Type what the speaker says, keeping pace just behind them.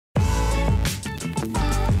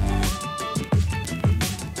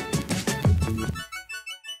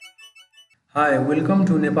Hi, welcome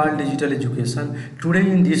to Nepal Digital Education.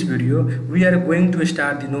 Today in this video, we are going to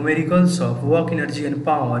start the numericals of work, energy and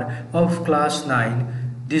power of class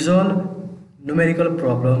 9. These all numerical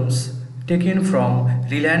problems taken from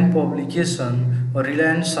RELIANT publication or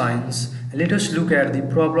RELIANT science. Let us look at the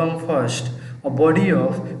problem first. A body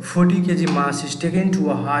of 40 kg mass is taken to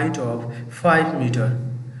a height of 5 meter.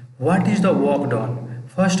 What is the work done?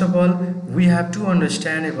 First of all, we have to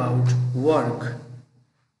understand about work.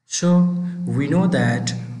 So we know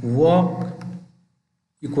that work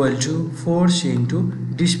equal to force into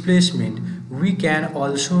displacement. We can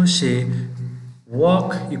also say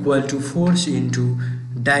work equal to force into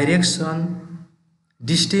direction,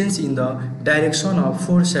 distance in the direction of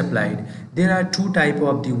force applied. There are two types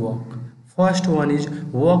of the work. First one is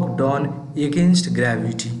work done against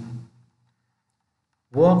gravity.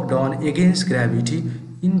 Work done against gravity.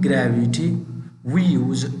 In gravity, we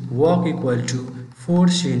use work equal to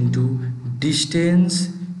force into distance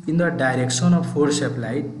in the direction of force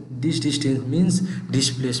applied. This distance means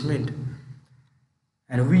displacement,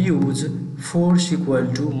 and we use force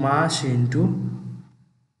equal to mass into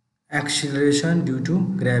acceleration due to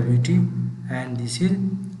gravity, and this is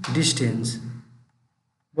distance.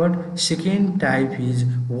 But second type is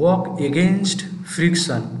work against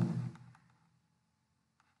friction.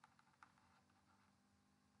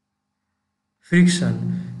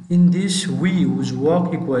 In this, we use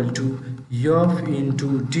work equal to F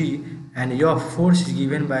into D, and F force is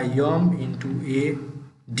given by M into A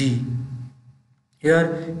D.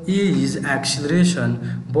 Here A is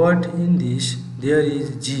acceleration, but in this there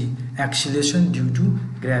is G, acceleration due to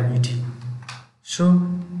gravity. So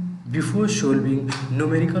before solving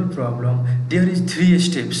numerical problem, there is three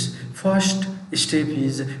steps. First step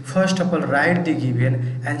is first of all write the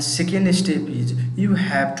given, and second step is you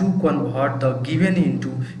have to convert the given into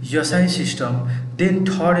SI system. Then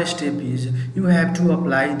third step is you have to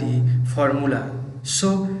apply the formula.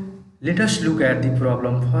 So let us look at the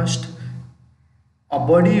problem first. A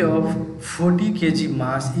body of 40 kg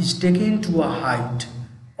mass is taken to a height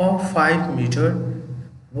of 5 meter.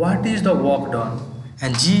 What is the work done?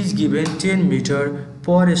 And G is given 10 meter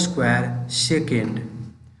per square second.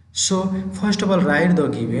 So first of all write the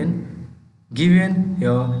given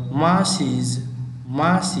here. Mass is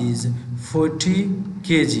 40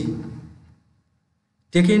 kg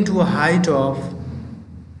taken to a height of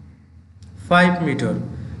 5 meter.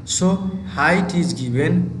 So height is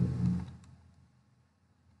given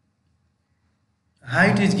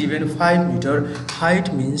 5 meter.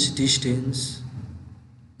 Height means distance.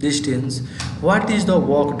 What is the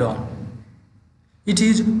work done? It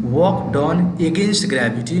is work done against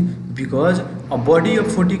gravity, because a body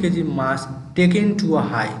of 40 kg mass taken to a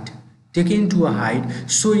height.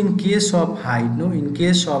 So in case of height,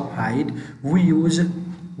 we use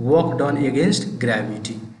work done against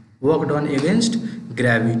gravity.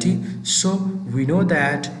 So we know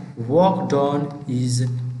that work done is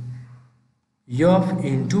F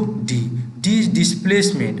into D. D is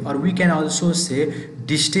displacement, or we can also say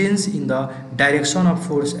distance in the direction of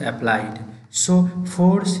force applied. So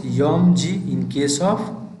force mg in case of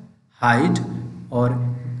height or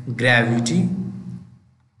gravity,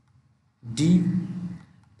 D.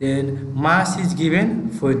 Then mass is given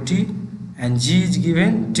 40 and G is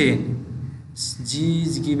given 10. G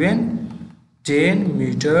is given 10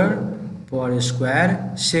 meter per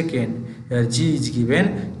square second. Here G is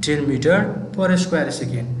given 10 meter per square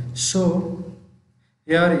second. So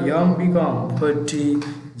here M become 40,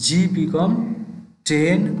 G become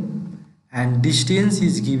 10, and distance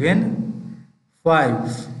is given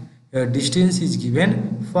 5. Here distance is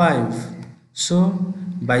given 5. So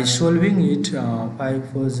by solving it, 5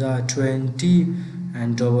 4s are 20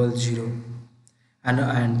 and 00.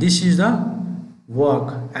 And this is the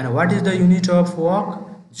work. And what is the unit of work?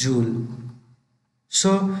 Joule.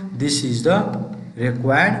 So this is the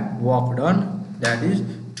required work done, that is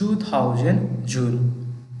 2000 joule.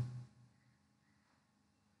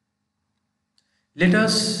 Let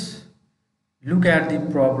us look at the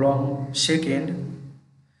problem second.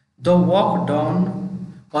 The work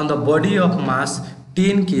done on the body of mass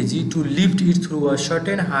 10 kg to lift it through a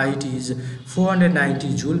certain height is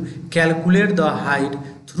 490 joule. Calculate the height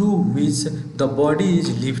through which the body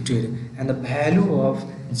is lifted, and the value of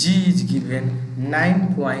G is given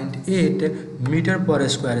 9.8 meter per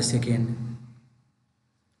square second.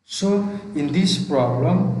 So in this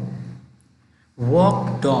problem,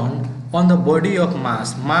 work done on the body of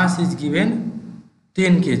mass is given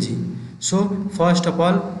 10 kg. So first of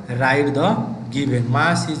all write the given.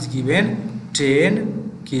 Mass is given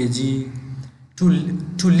 10 kg.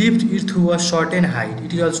 to lift it through a certain height.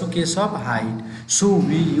 It is also case of height. So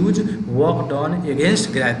we use work done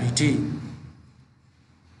against gravity.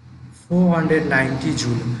 490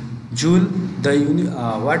 joule. Joule, the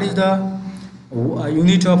what is the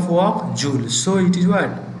unit of work? Joule. So it is what?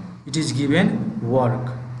 It is given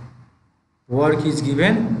work. Work is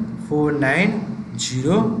given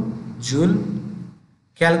 490 joule.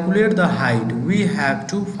 Calculate the height. We have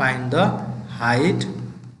to find the height,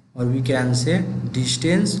 or we can say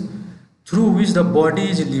distance through which the body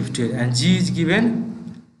is lifted, and G is given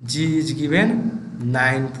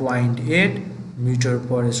 9.8 meter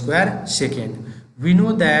per square second. We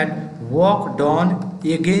know that work done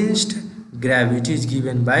against gravity is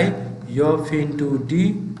given by F into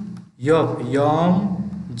D,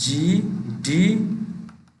 G D.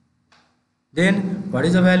 Then what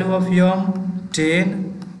is the value of M?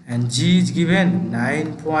 10, and G is given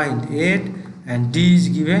 9.8 and D is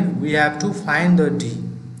given. We have to find the D,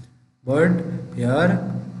 but here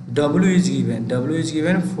W is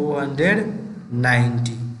given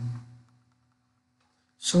 490.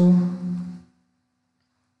 So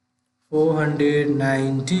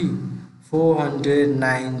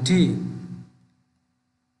 490,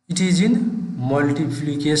 it is in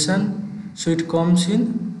multiplication, so it comes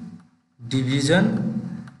in division.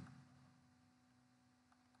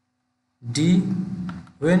 D,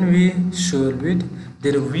 when we solve it,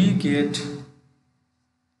 then we get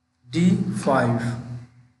D5.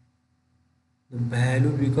 The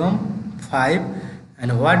value become 5.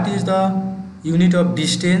 And what is the unit of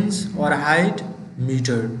distance or height?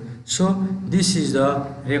 Meter. So this is the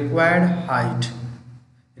required height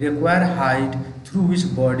through which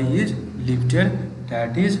body is lifted,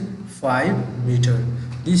 that is 5 meter.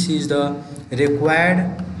 This is the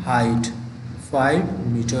required height,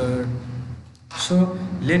 5 meter. So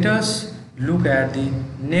let us look at the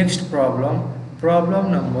next problem,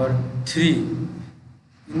 problem number 3.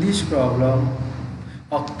 In this problem,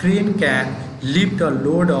 a crane can lift a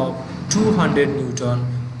load of 200 Newton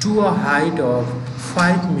to a height of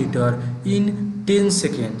 5 meter in 10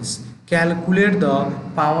 seconds. Calculate the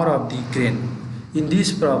power of the crane. In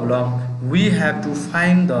this problem, we have to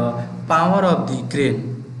find the power of the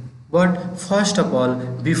crane. But first of all,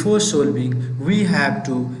 before solving, we have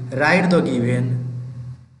to write the given.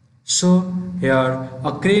 So here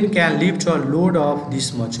a crane can lift a load of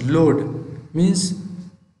this much. Load means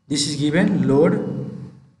this is given load,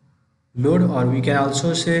 or we can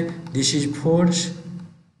also say this is force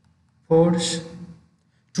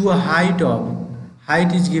to a height of,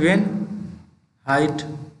 height is given, height,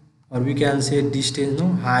 or we can say distance,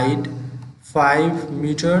 no, height 5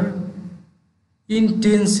 meter in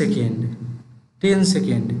 10 second.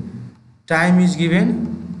 Time is given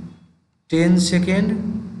 10 second.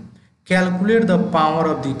 Calculate the power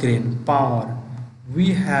of the crane. Power,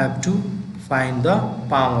 we have to find the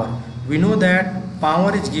power. We know that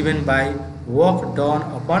power is given by work done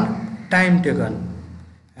upon time taken,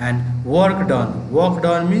 and work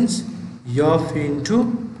done means F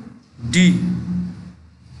into D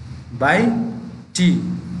by T.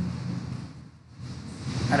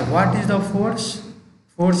 And what is the force?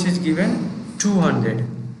 Force is given 200.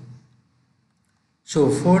 So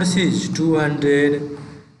force is 200,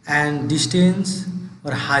 and distance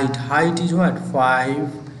or height is what? 5,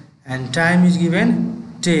 and time is given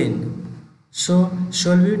 10. So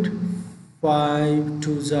solve it. 5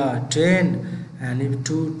 2s are 10, and if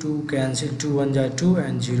 2 cancel, 2 1s are 2,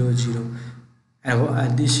 and 0 0.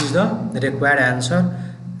 And this is the required answer.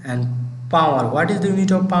 And power, what is the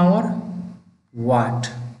unit of power? Watt.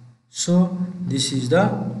 So this is the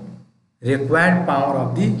required power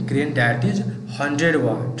of the crane, that is 100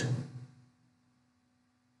 watt.